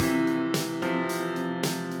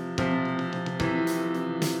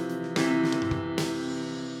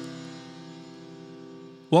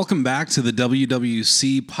Welcome back to the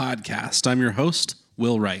WWC podcast. I'm your host,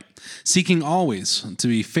 Will Wright, seeking always to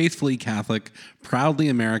be faithfully Catholic, proudly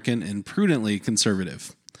American, and prudently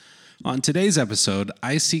conservative. On today's episode,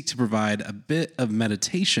 I seek to provide a bit of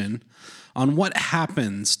meditation on what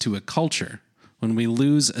happens to a culture when we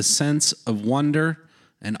lose a sense of wonder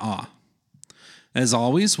and awe. As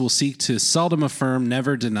always, we'll seek to seldom affirm,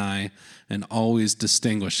 never deny, and always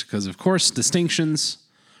distinguish, because, of course, distinctions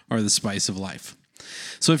are the spice of life.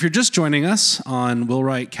 So if you're just joining us on Will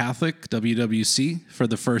Wright Catholic, WWC, for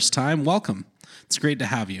the first time, welcome. It's great to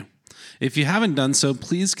have you. If you haven't done so,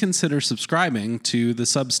 please consider subscribing to the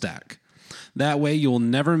Substack. That way you'll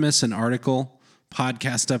never miss an article,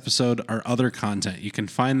 podcast episode, or other content. You can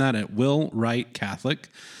find that at Will Wright Catholic,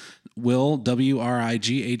 Will,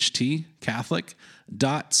 W-R-I-G-H-T, Catholic,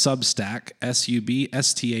 .substack,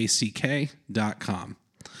 substack.com.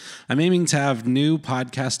 I'm aiming to have new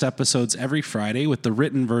podcast episodes every Friday with the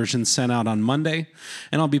written version sent out on Monday,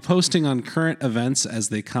 and I'll be posting on current events as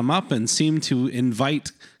they come up and seem to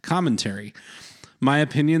invite commentary. My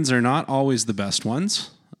opinions are not always the best ones,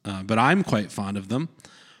 but I'm quite fond of them.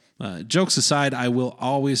 Jokes aside, I will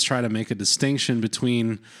always try to make a distinction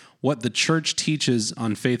between what the church teaches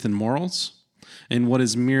on faith and morals and what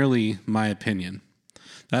is merely my opinion.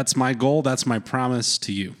 That's my goal. That's my promise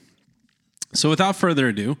to you. So without further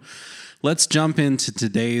ado, let's jump into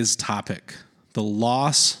today's topic, the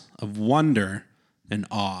loss of wonder and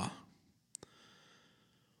awe.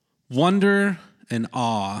 Wonder and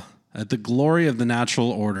awe at the glory of the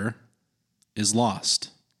natural order is lost.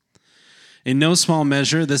 In no small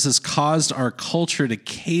measure, this has caused our culture to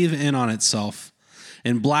cave in on itself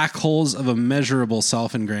in black holes of immeasurable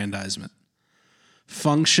self-aggrandizement.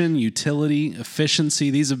 Function, utility, efficiency,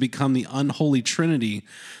 these have become the unholy trinity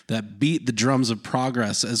that beat the drums of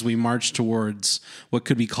progress as we march towards what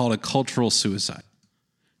could be called a cultural suicide.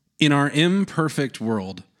 In our imperfect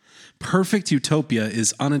world, perfect utopia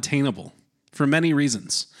is unattainable for many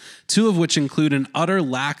reasons, two of which include an utter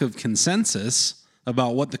lack of consensus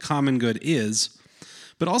about what the common good is,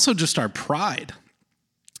 but also just our pride.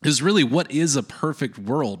 Is really, what is a perfect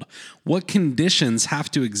world? What conditions have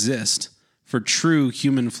to exist for true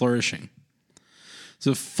human flourishing?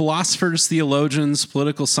 So philosophers, theologians,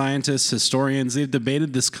 political scientists, historians, they've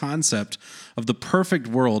debated this concept of the perfect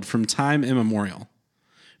world from time immemorial.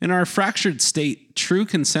 In our fractured state, true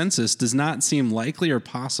consensus does not seem likely or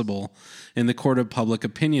possible in the court of public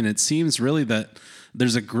opinion. It seems really that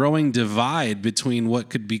there's a growing divide between what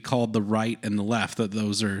could be called the right and the left. That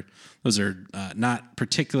those are not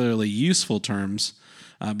particularly useful terms,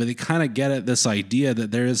 but they kind of get at this idea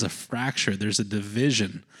that there is a fracture, there's a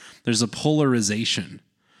division, there's a polarization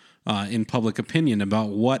in public opinion about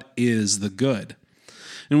what is the good.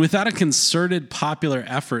 And without a concerted popular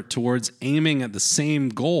effort towards aiming at the same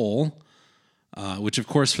goal, which of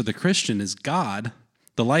course for the Christian is God,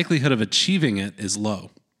 the likelihood of achieving it is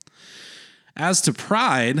low. As to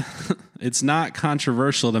pride, it's not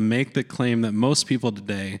controversial to make the claim that most people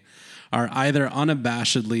today are either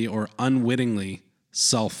unabashedly or unwittingly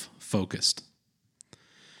self-focused.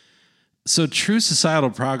 So true societal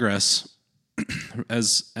progress,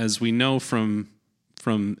 as we know from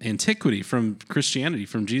antiquity, from Christianity,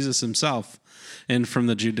 from Jesus himself, and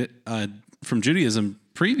from Judaism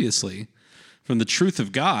previously, from the truth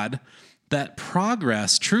of God, that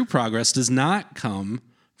progress, true progress, does not come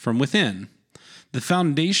from within. The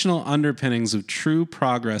foundational underpinnings of true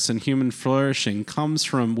progress and human flourishing comes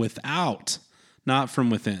from without, not from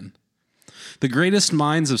within. The greatest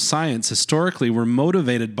minds of science historically were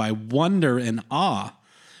motivated by wonder and awe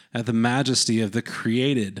at the majesty of the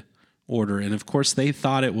created order. And of course, they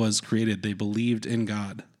thought it was created. They believed in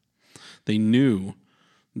God. They knew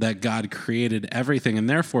that God created everything, and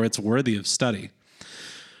therefore it's worthy of study.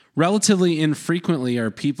 Relatively infrequently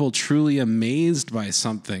are people truly amazed by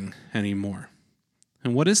something anymore.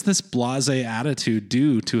 And what does this blasé attitude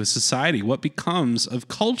do to a society? What becomes of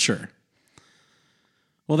culture?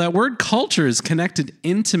 Well, that word culture is connected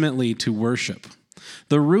intimately to worship.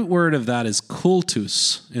 The root word of that is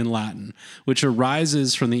cultus in Latin, which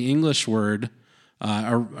arises from the English word,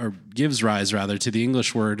 or gives rise rather to the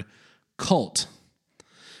English word cult.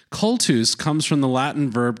 Cultus comes from the Latin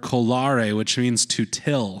verb colare, which means to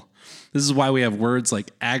till. This is why we have words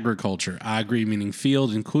like agriculture, agri meaning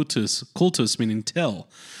field, and cultus meaning till.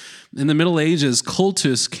 In the Middle Ages,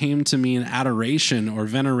 cultus came to mean adoration or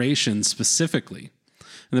veneration specifically.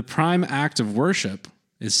 And the prime act of worship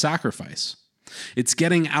is sacrifice. It's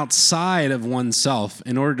getting outside of oneself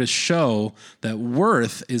in order to show that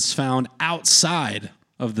worth is found outside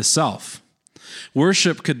of the self.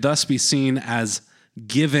 Worship could thus be seen as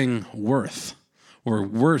giving worth, or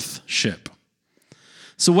worthship.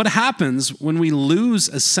 So what happens when we lose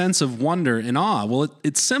a sense of wonder and awe? Well,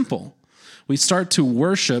 it's simple. We start to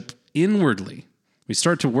worship inwardly. We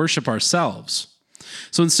start to worship ourselves.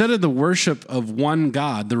 So instead of the worship of one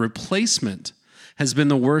God, the replacement has been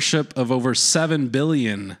the worship of over 7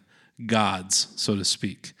 billion gods, so to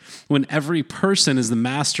speak. When every person is the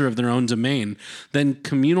master of their own domain, then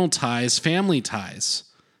communal ties, family ties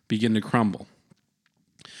begin to crumble.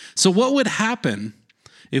 So what would happen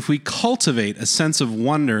if we cultivate a sense of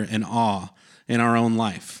wonder and awe in our own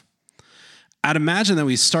life? I'd imagine that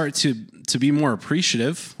we start to be more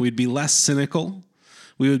appreciative. We'd be less cynical.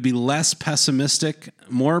 We would be less pessimistic,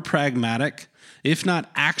 more pragmatic, if not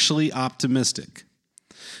actually optimistic.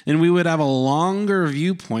 And we would have a longer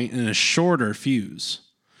viewpoint and a shorter fuse.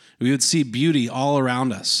 We would see beauty all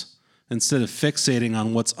around us instead of fixating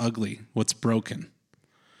on what's ugly, what's broken.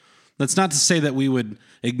 That's not to say that we would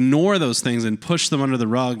ignore those things and push them under the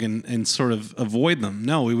rug and sort of avoid them.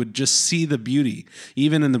 No, we would just see the beauty,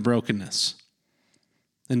 even in the brokenness,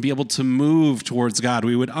 and be able to move towards God.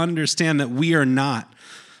 We would understand that we are not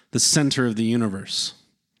the center of the universe,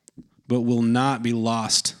 but will not be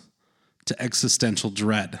lost to existential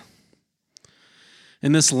dread.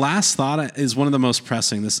 And this last thought is one of the most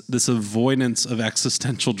pressing, this avoidance of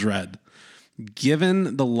existential dread.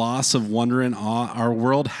 Given the loss of wonder and awe, our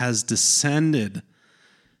world has descended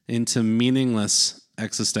into meaningless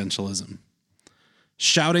existentialism.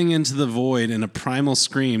 Shouting into the void in a primal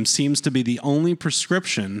scream seems to be the only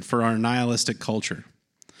prescription for our nihilistic culture.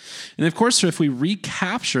 And of course, if we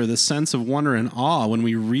recapture the sense of wonder and awe when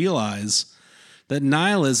we realize that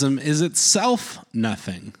nihilism is itself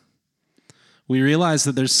nothing, we realize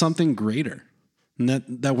that there's something greater, and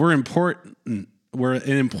that we're important. We're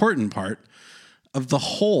an important part of the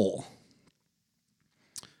whole.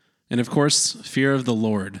 And of course, fear of the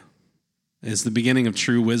Lord is the beginning of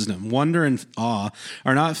true wisdom. Wonder and awe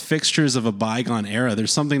are not fixtures of a bygone era.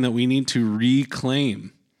 There's something that we need to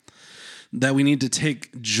reclaim, that we need to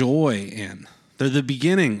take joy in. They're the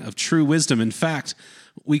beginning of true wisdom. In fact,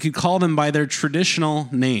 we could call them by their traditional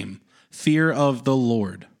name, fear of the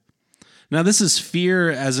Lord. Now, this is fear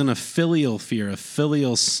as in a filial fear,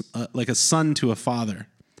 like a son to a father.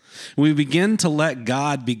 When we begin to let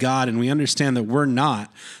God be God and we understand that we're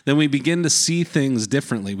not, then we begin to see things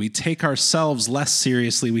differently. We take ourselves less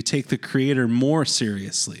seriously. We take the Creator more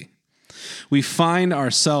seriously. We find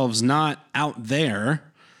ourselves not out there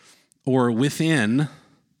or within,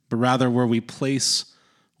 but rather where we place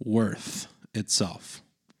worth itself.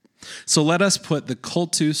 So let us put the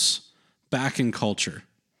cultus back in culture,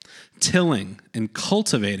 tilling and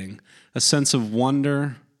cultivating a sense of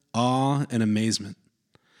wonder, awe, and amazement.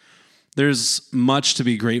 There's much to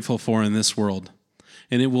be grateful for in this world,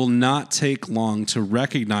 and it will not take long to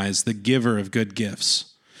recognize the giver of good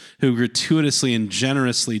gifts, who gratuitously and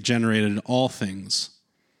generously generated all things,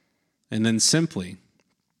 and then simply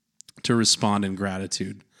to respond in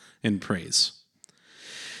gratitude and praise.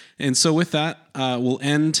 And so with that, we'll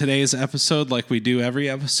end today's episode like we do every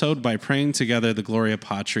episode by praying together the Gloria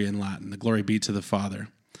Patri in Latin, the glory be to the Father.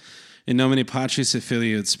 In nomine Patris et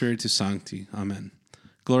Filii et Spiritus Sancti. Amen.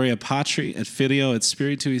 Gloria Patri et Filio et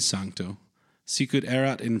Spiritui Sancto, sicut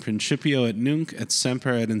erat in principio et nunc et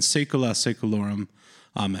semper et in saecula saeculorum.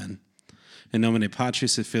 Amen. In nomine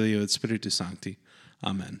Patris et Filio et Spiritus Sancti.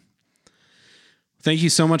 Amen. Thank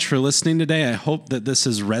you so much for listening today. I hope that this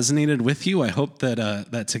has resonated with you. I hope that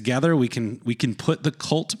that together we can put the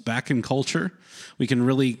cult back in culture. We can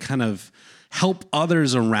really kind of help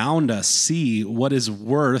others around us see what is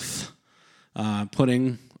worth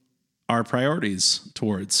putting our priorities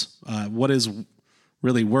towards, what is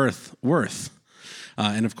really worth.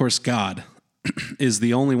 And of course, God is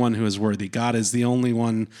the only one who is worthy. God is the only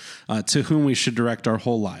one to whom we should direct our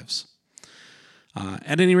whole lives.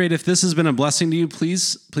 At any rate, if this has been a blessing to you,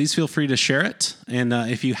 please feel free to share it. And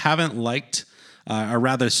if you haven't liked, or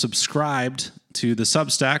rather subscribed to the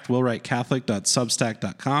Substack,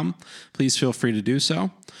 willwritecatholic.substack.com, please feel free to do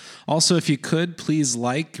so. Also, if you could, please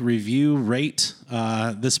like, review, rate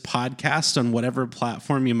this podcast on whatever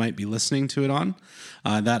platform you might be listening to it on.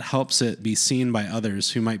 That helps it be seen by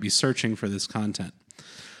others who might be searching for this content.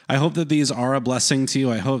 I hope that these are a blessing to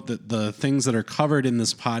you. I hope that the things that are covered in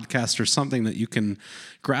this podcast are something that you can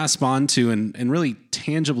grasp onto and really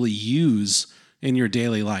tangibly use in your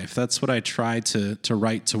daily life. That's what I try to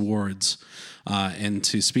write towards and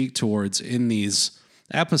to speak towards in these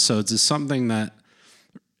episodes, is something that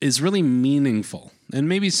is really meaningful, and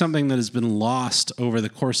maybe something that has been lost over the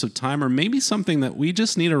course of time, or maybe something that we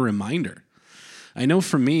just need a reminder. I know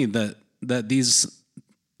for me that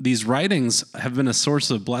these writings have been a source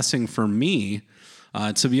of blessing for me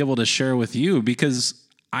to be able to share with you, because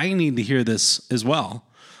I need to hear this as well.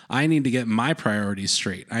 I need to get my priorities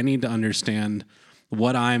straight. I need to understand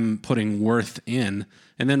what I'm putting worth in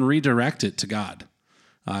and then redirect it to God.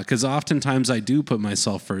 Because oftentimes I do put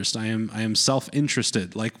myself first. I am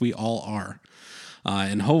self-interested, like we all are.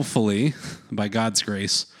 And hopefully, by God's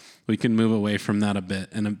grace, we can move away from that a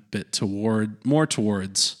bit more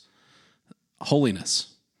towards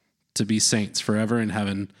holiness, to be saints forever in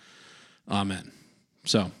heaven. Amen.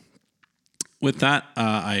 So, with that,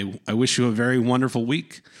 I wish you a very wonderful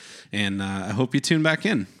week, and I hope you tune back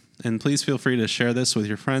in. And please feel free to share this with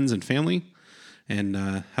your friends and family, and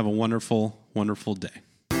have a wonderful, wonderful day.